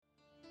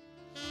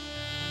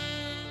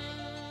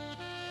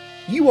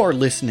You are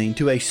listening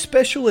to a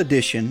special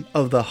edition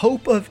of the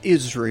Hope of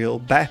Israel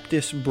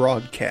Baptist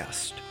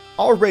broadcast.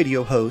 Our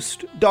radio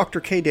host, Dr.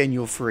 K.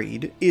 Daniel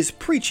Freed, is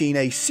preaching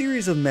a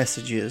series of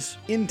messages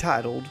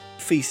entitled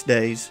Feast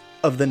Days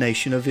of the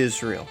Nation of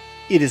Israel.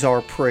 It is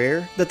our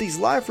prayer that these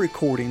live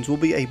recordings will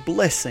be a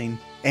blessing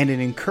and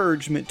an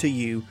encouragement to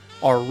you,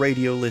 our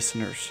radio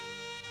listeners.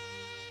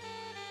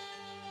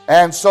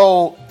 And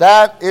so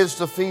that is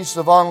the Feast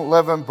of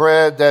Unleavened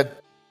Bread, that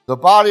the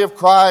body of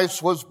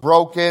Christ was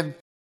broken.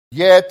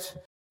 Yet,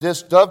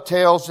 this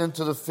dovetails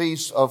into the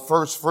Feast of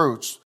First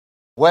Fruits.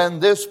 When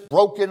this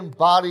broken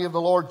body of the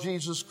Lord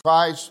Jesus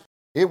Christ,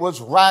 it was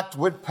racked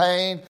with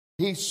pain.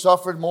 He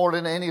suffered more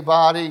than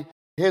anybody.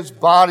 His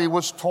body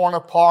was torn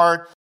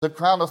apart. The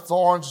crown of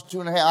thorns,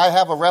 2.5. I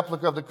have a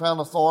replica of the crown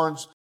of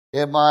thorns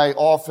in my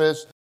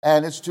office,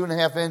 and it's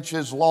 2.5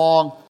 inches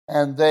long,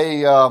 and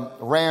they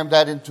rammed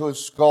that into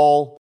his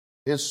skull.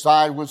 His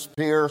side was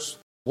pierced.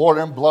 Water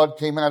and blood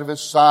came out of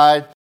his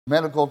side.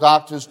 Medical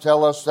doctors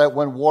tell us that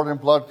when water and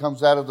blood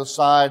comes out of the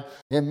side,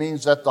 it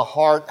means that the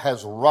heart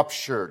has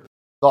ruptured.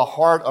 The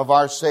heart of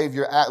our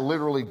Savior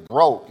literally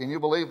broke. Can you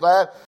believe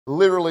that?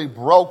 Literally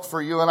broke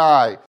for you and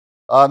I.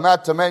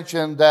 Not to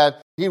mention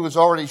that he was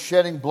already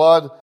shedding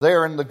blood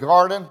there in the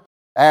garden,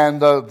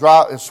 and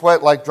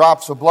sweat like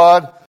drops of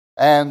blood.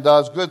 And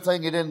it's a good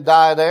thing he didn't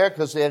die there,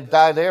 because if he had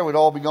died there, we'd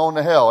all be going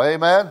to hell.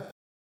 Amen?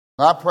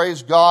 And I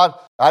praise God.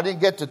 I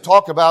didn't get to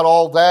talk about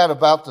all that,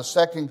 about the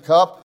second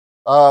cup.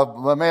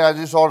 I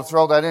just ought to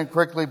throw that in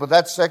quickly, but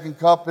that second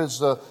cup is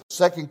the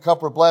second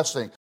cup of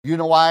blessing. You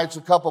know why it's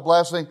a cup of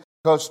blessing?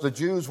 Because the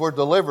Jews were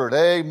delivered.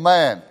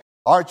 Amen.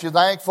 Aren't you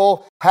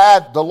thankful?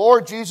 Had the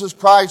Lord Jesus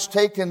Christ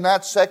taken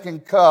that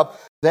second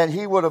cup, then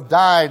he would have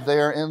died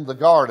there in the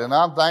garden.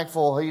 I'm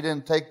thankful he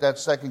didn't take that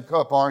second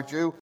cup, aren't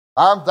you?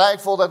 I'm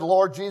thankful that the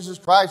Lord Jesus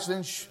Christ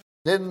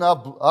didn't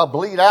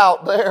bleed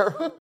out there.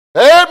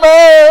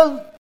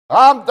 Amen.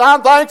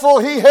 I'm thankful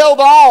he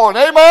held on.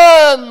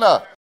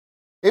 Amen.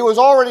 It was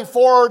already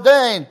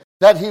foreordained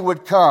that he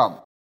would come.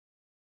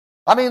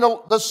 I mean,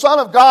 the Son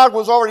of God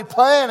was already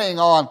planning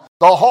on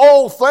the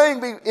whole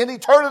thing in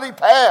eternity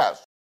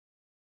past.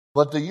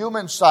 But the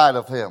human side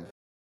of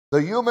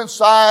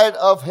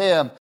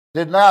him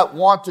did not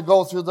want to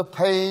go through the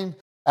pain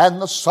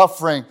and the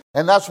suffering.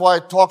 And that's why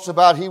it talks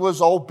about he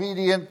was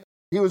obedient.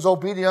 He was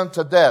obedient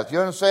to death. You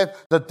understand?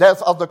 The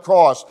death of the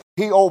cross.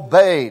 He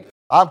obeyed.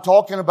 I'm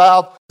talking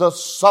about the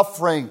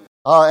suffering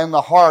and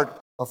the heart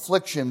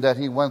affliction that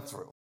he went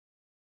through.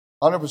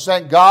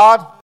 100%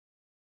 God,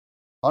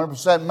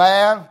 100%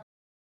 man,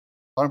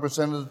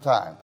 100% of the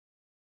time.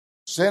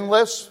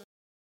 Sinless,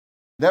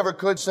 never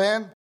could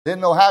sin,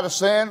 didn't know how to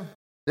sin,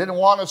 didn't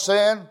want to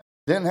sin,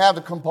 didn't have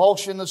the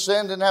compulsion to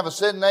sin, didn't have a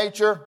sin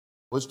nature,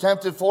 was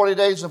tempted 40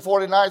 days and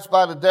 40 nights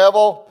by the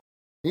devil.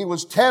 He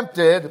was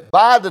tempted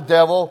by the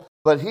devil,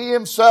 but he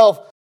himself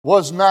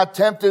was not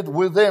tempted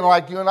within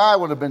like you and I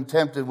would have been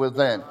tempted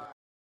within.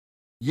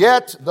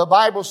 Yet, the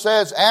Bible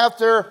says,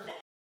 after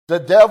the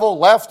devil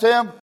left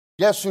him,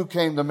 guess who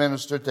came to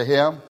minister to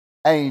him?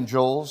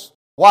 Angels.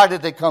 Why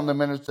did they come to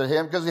minister to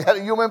him? Because he had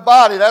a human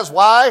body, that's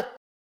why.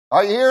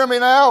 Are you hearing me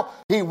now?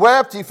 He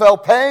wept, he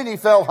felt pain, he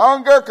felt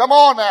hunger. Come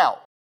on now.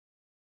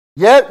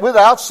 Yet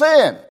without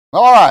sin.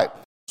 All right.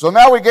 So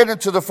now we get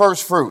into the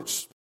first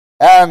fruits.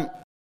 And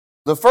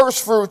the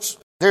first fruits,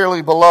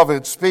 dearly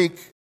beloved,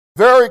 speak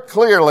very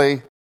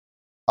clearly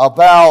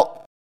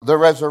about the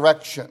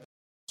resurrection.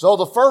 So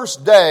the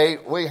first day,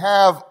 we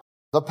have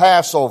the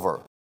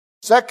Passover.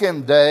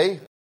 Second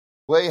day,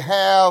 we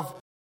have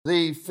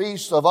the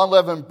Feast of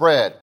Unleavened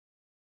Bread.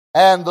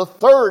 And the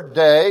third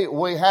day,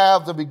 we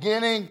have the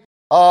beginning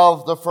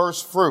of the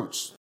first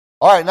fruits.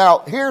 All right, now,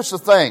 here's the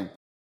thing.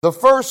 The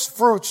first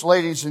fruits,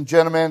 ladies and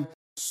gentlemen,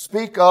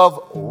 speak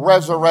of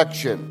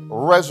resurrection.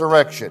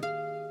 Resurrection.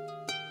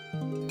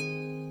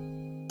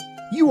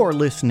 You are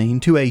listening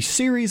to a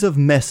series of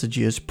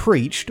messages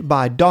preached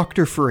by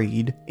Dr.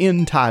 Freed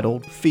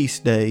entitled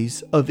Feast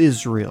Days of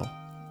Israel.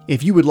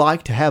 If you would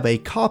like to have a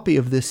copy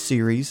of this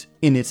series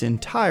in its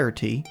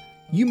entirety,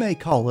 you may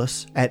call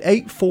us at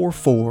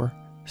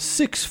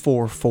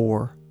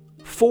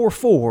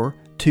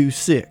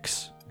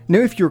 844-644-4426. Now,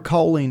 if you're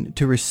calling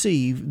to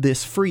receive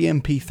this free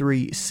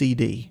MP3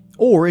 CD,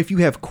 or if you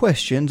have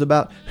questions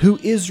about who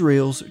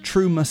Israel's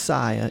true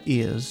Messiah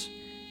is,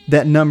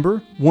 that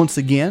number, once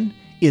again,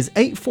 is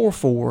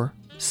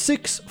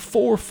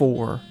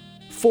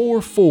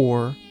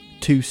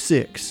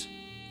 844-644-4426.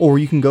 Or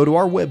you can go to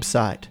our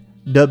website,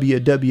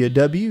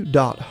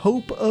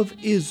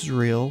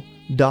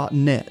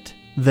 www.hopeofisrael.net.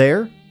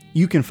 There,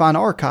 you can find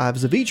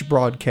archives of each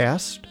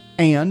broadcast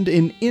and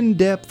an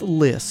in-depth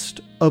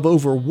list of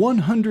over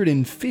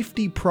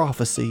 150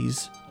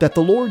 prophecies that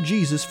the Lord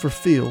Jesus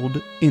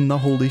fulfilled in the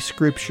Holy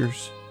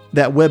Scriptures.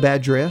 That web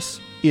address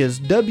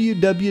is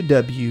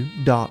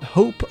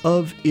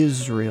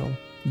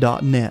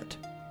www.hopeofisrael.net.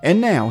 And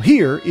now,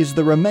 here is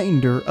the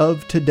remainder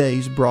of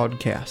today's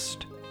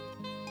broadcast.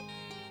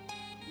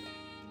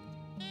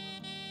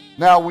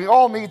 Now, we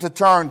all need to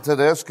turn to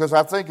this because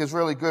I think it's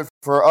really good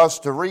for us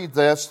to read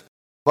this.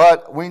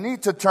 But we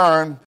need to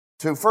turn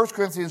to 1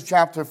 Corinthians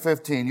chapter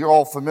 15. You're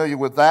all familiar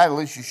with that, at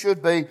least you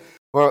should be.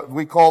 But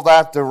we call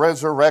that the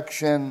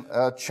resurrection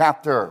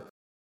chapter.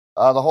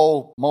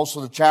 Most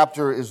of the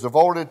chapter is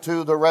devoted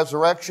to the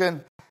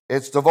resurrection.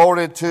 It's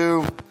devoted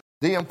to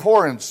the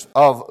importance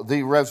of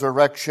the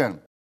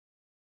resurrection.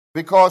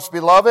 Because,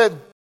 beloved,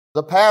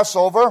 the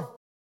Passover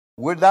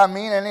would not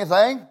mean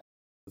anything.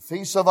 The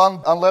Feast of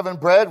Unleavened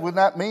Bread would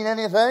not mean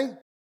anything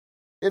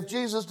if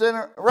Jesus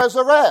didn't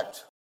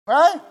resurrect,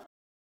 right?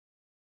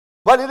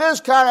 But it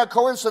is kind of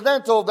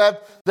coincidental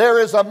that there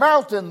is a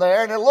mountain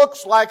there, and it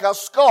looks like a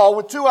skull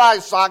with two eye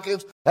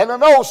sockets and a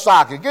nose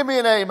socket. Give me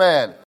an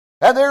amen.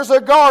 And there's a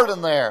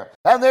garden there,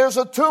 and there's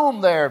a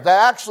tomb there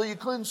that actually you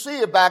couldn't see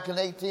it back in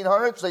the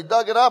 1800s. They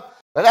dug it up.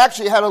 It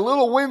actually had a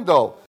little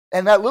window,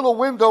 and that little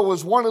window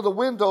was one of the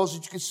windows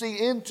that you could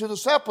see into the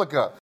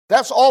sepulchre.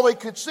 That's all they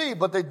could see,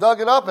 but they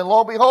dug it up, and lo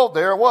and behold,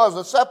 there it was,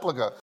 a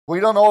sepulchre. We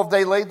don't know if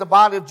they laid the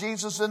body of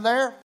Jesus in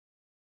there,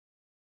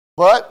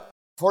 but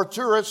for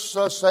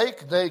tourists'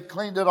 sake, they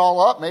cleaned it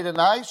all up, made it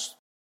nice.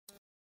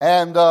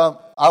 And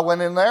I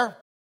went in there.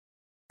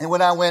 And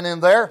when I went in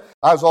there,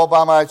 I was all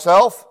by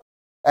myself.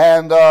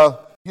 And,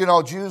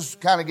 Jews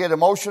kind of get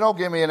emotional.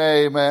 Give me an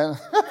amen.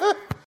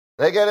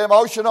 They get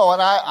emotional.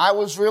 And I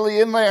was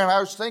really in there, and I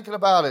was thinking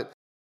about it.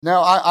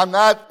 Now, I'm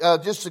not,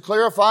 just to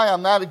clarify,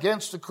 I'm not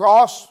against the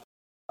cross.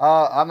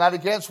 I'm not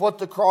against what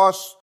the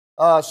cross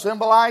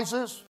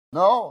symbolizes.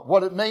 No.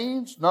 What it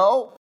means.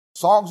 No.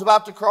 Songs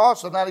about the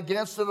cross, I'm not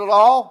against it at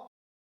all.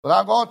 But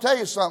I'm going to tell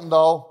you something,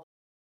 though.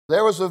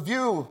 There was a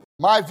view.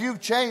 My view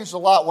changed a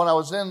lot when I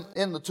was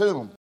in the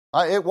tomb.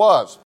 It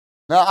was.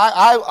 Now,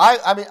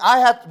 I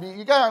have to be,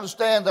 you got to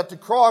understand that the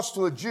cross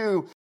to a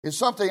Jew is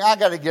something I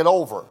got to get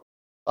over.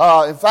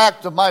 In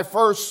fact, my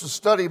first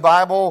study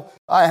Bible,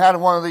 I had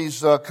one of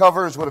these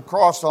covers with a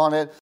cross on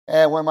it.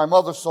 And when my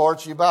mother saw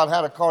it, she about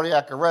had a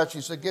cardiac arrest.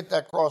 She said, "Get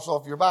that cross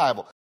off your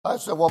Bible." I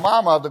said, "Well,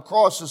 Mama, the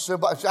cross is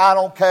symbol." I said, "I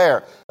don't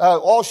care."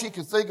 All she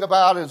could think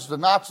about is the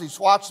Nazi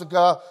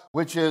swastika,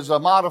 which is a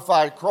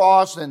modified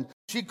cross, and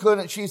she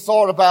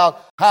thought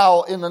about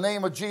how in the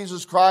name of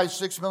Jesus Christ,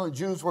 6 million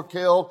Jews were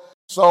killed.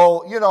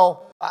 So,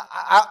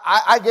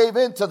 I gave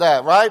in to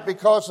that, right?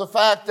 Because the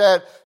fact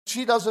that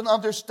she doesn't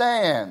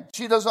understand.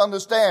 She doesn't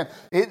understand.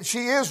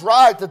 She is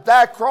right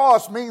that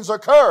cross means a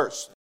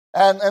curse.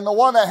 And the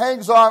one that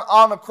hangs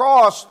on the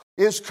cross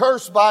is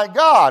cursed by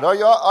God.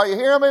 Are you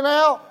hearing me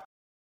now?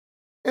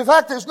 In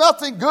fact, there's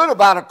nothing good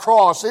about a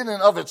cross in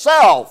and of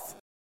itself.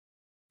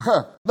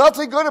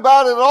 Nothing good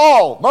about it at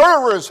all.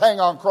 Murderers hang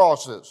on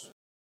crosses.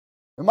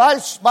 And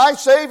my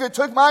Savior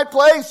took my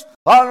place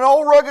on an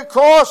old rugged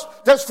cross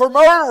that's for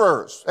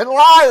murderers and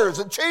liars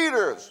and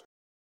cheaters.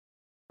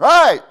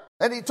 Right.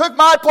 And He took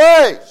my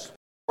place.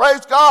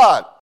 Praise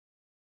God.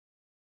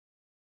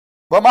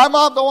 But my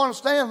mom don't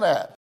understand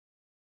that.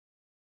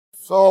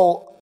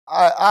 So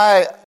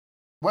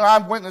when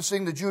I'm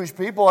witnessing the Jewish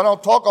people, I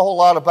don't talk a whole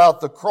lot about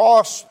the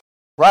cross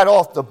right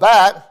off the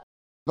bat.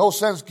 No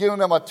sense giving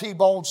them a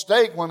T-bone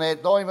steak when they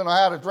don't even know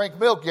how to drink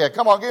milk yet.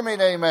 Come on, give me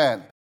an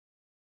amen.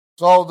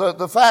 So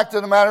the fact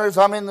of the matter is,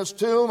 I'm in this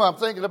tomb. I'm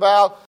thinking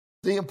about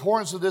the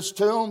importance of this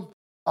tomb.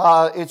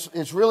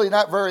 It's really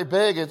not very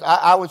big.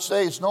 I would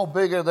say it's no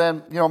bigger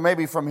than,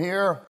 maybe from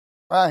here,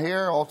 right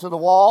here, all to the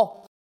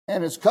wall.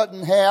 And it's cut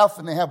in half,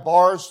 and they have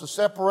bars to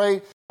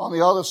separate. On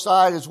the other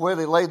side is where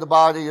they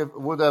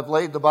would have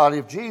laid the body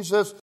of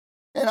Jesus.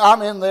 And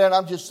I'm in there, and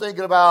I'm just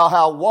thinking about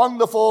how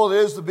wonderful it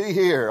is to be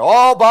here,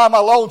 all by my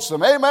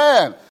lonesome.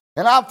 Amen.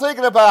 And I'm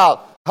thinking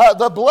about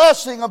the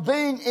blessing of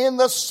being in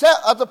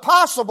the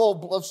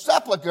possible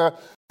sepulcher.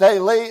 They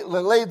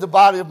laid the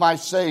body of my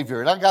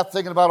Savior. And I got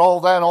thinking about all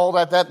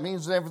that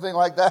means and everything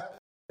like that.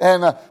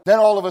 And then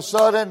all of a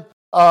sudden,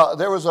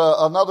 there was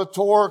another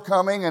tour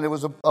coming, and it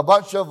was a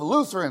bunch of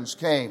Lutherans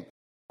came.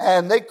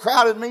 And they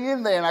crowded me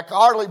in there, and I could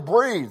hardly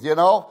breathe,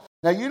 Now,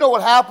 you know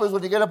what happens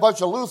when you get a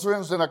bunch of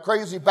Lutherans and a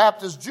crazy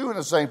Baptist Jew in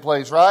the same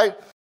place, right?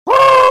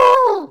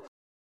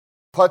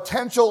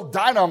 Potential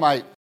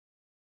dynamite.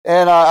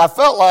 And I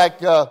felt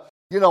like,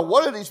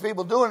 what are these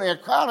people doing? They're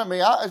crowding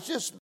me. It's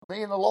just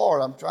me and the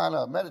Lord. I'm trying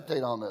to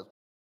meditate on this.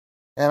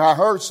 And I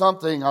heard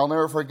something I'll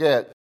never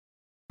forget.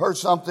 Heard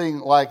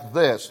something like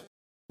this.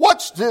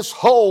 What's this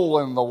hole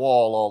in the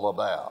wall all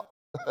about?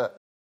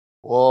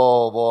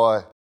 Oh,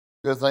 boy.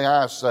 Good thing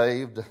I was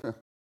saved.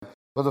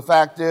 But the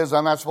fact is,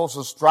 I'm not supposed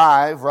to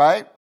strive,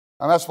 right?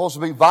 I'm not supposed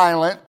to be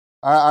violent.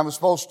 I'm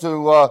supposed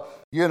to,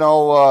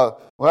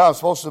 I'm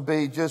supposed to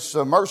be just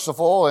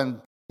merciful.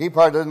 And he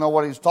probably didn't know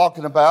what he was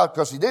talking about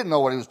because he didn't know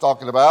what he was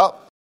talking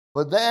about.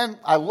 But then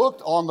I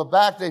looked on the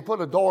back. They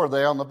put a door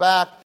there. On the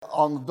back,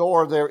 on the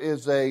door, there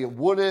is a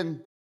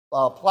wooden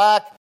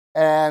plaque.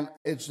 And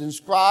it's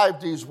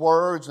inscribed these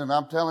words. And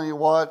I'm telling you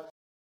what,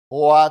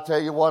 I tell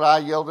you what, I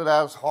yelled it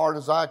out as hard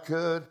as I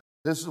could.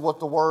 This is what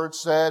the word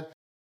said.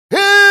 He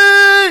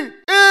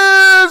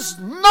is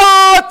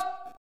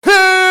not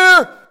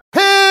here.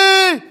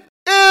 He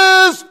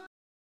is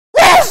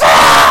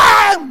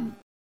risen.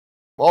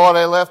 Boy,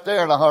 they left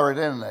there in a hurry,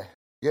 didn't they?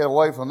 Get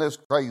away from this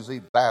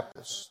crazy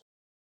Baptist.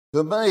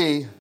 To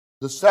me,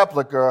 the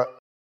sepulcher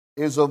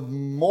is of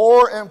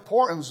more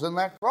importance than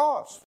that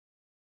cross.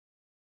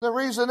 The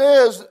reason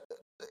is,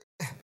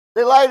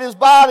 they laid his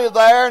body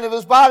there, and if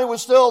his body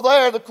was still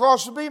there, the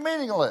cross would be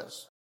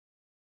meaningless.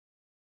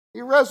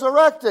 He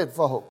resurrected,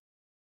 folks.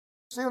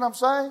 See what I'm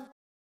saying?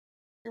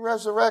 He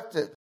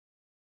resurrected.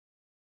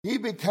 He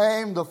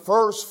became the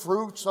first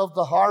fruits of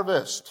the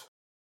harvest.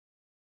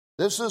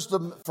 This is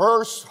the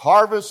first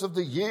harvest of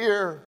the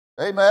year.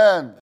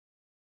 Amen.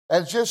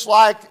 And just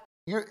like,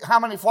 how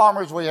many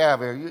farmers we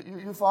have here?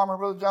 You farmer,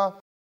 Brother John?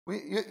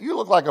 You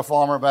look like a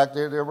farmer back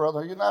there, dear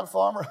brother. You're not a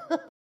farmer?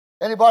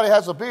 Anybody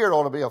has a beard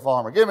ought to be a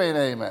farmer. Give me an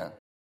amen.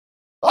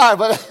 All right,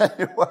 but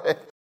anyway,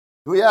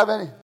 do we have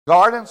any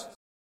gardens?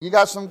 You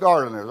got some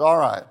gardeners. All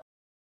right.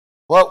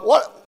 Well,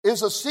 what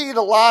is a seed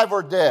alive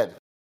or dead?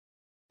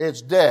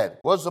 It's dead.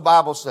 What does the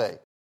Bible say?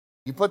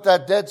 You put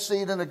that dead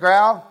seed in the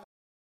ground,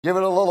 give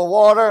it a little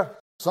water,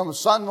 some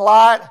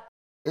sunlight,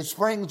 it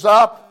springs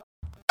up.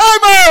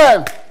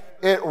 Amen!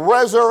 It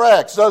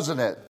resurrects, doesn't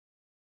it?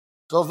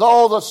 So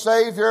though the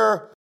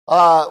Savior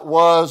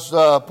was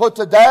put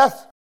to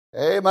death,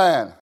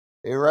 amen,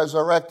 he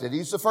resurrected.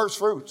 He's the first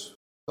fruits.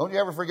 Don't you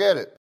ever forget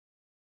it.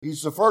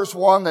 He's the first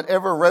one that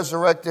ever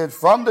resurrected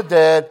from the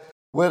dead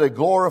with a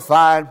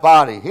glorified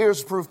body.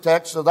 Here's the proof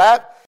text of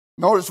that.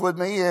 Notice with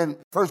me in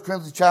 1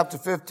 Corinthians chapter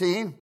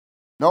 15.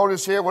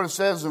 Notice here what it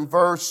says in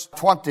verse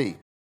 20.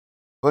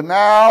 But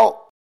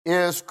now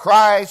is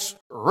Christ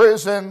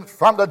risen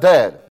from the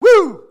dead.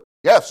 Woo!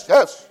 Yes,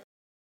 yes.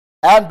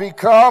 And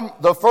become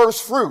the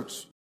first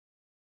fruits.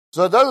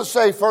 So it doesn't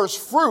say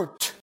first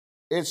fruit.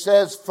 It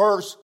says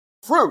first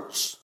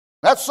fruits.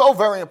 That's so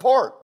very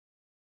important.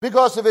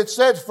 Because if it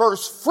said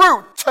first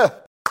fruit,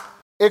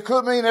 it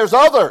could mean there's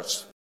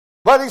others.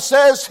 But he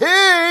says he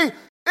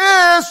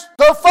is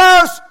the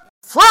first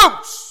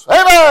fruits.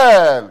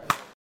 Amen.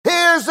 He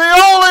is the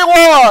only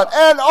one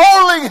and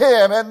only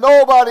him and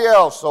nobody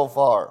else so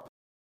far.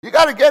 You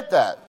got to get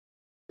that.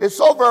 It's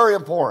so very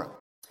important.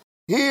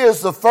 He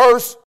is the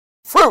first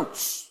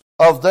fruits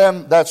of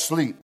them that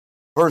sleep.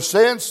 For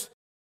since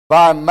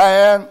by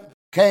man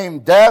came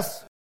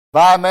death,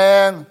 by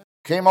man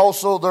came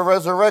also the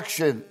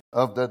resurrection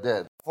of the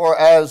dead. For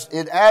as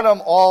in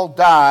Adam all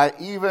die,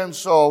 even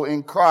so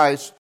in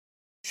Christ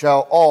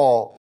shall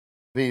all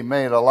be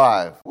made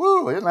alive.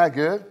 Woo, isn't that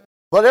good?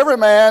 But every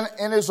man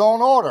in his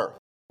own order.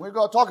 We're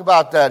going to talk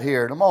about that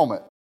here in a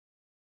moment.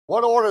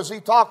 What order is he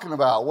talking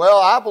about? Well,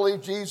 I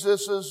believe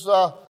Jesus knows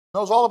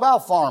all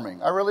about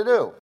farming. I really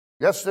do.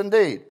 Yes,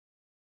 indeed.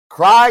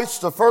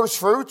 Christ, the first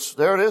fruits,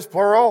 there it is,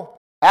 plural.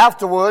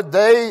 Afterward,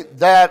 they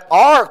that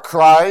are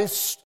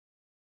Christ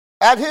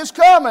at his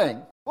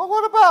coming. Well,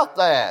 what about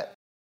that?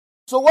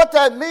 So what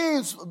that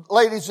means,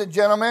 ladies and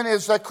gentlemen,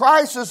 is that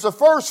Christ is the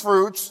first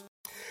fruits.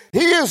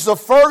 He is the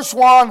first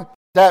one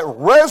that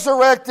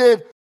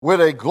resurrected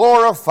with a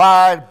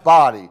glorified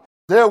body.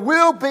 There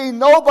will be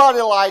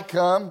nobody like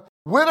him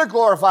with a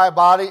glorified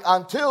body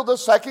until the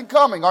second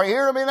coming. Are you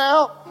hearing me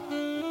now?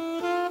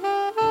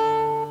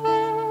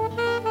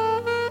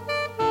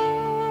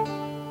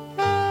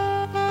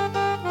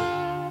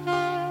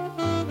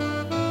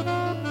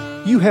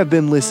 You have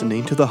been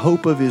listening to the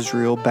Hope of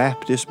Israel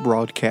Baptist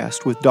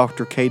broadcast with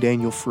Dr. K.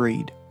 Daniel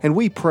Freed, and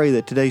we pray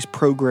that today's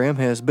program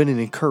has been an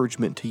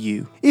encouragement to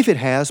you. If it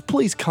has,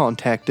 please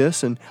contact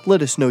us and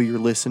let us know you're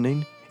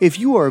listening. If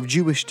you are of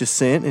Jewish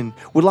descent and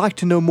would like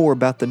to know more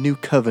about the new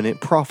covenant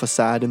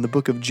prophesied in the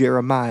book of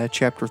Jeremiah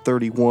chapter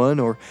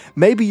 31, or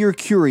maybe you're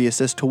curious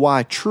as to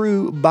why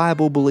true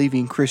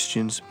Bible-believing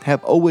Christians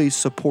have always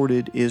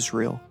supported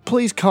Israel,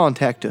 please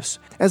contact us.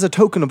 As a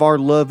token of our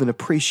love and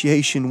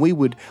appreciation, we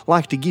would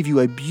like to give you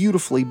a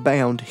beautifully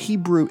bound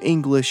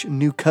Hebrew-English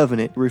New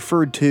Covenant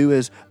referred to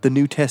as the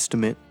New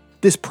Testament.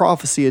 This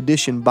Prophecy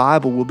Edition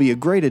Bible will be a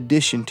great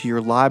addition to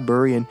your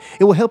library, and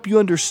it will help you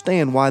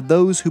understand why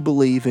those who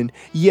believe in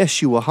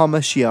Yeshua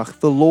HaMashiach,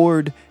 the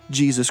Lord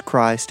Jesus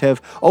Christ,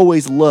 have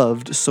always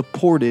loved,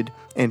 supported,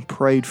 and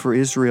prayed for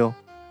Israel.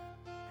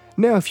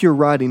 Now, if you're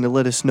writing to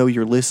let us know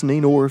you're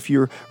listening, or if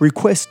you're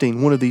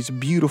requesting one of these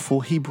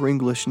beautiful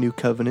Hebrew-English New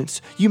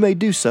Covenants, you may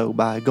do so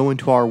by going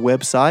to our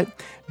website,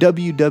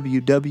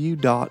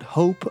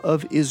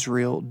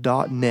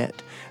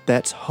 www.hopeofisrael.net.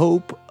 That's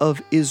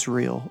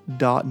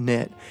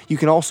hopeofisrael.net. You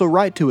can also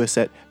write to us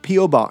at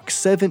P.O.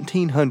 Box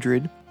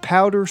 1700,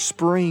 Powder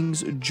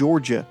Springs,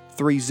 Georgia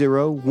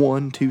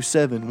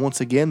 30127.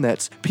 Once again,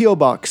 that's P.O.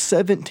 Box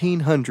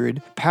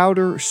 1700,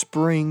 Powder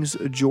Springs,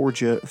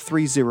 Georgia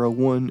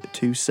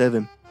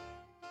 30127.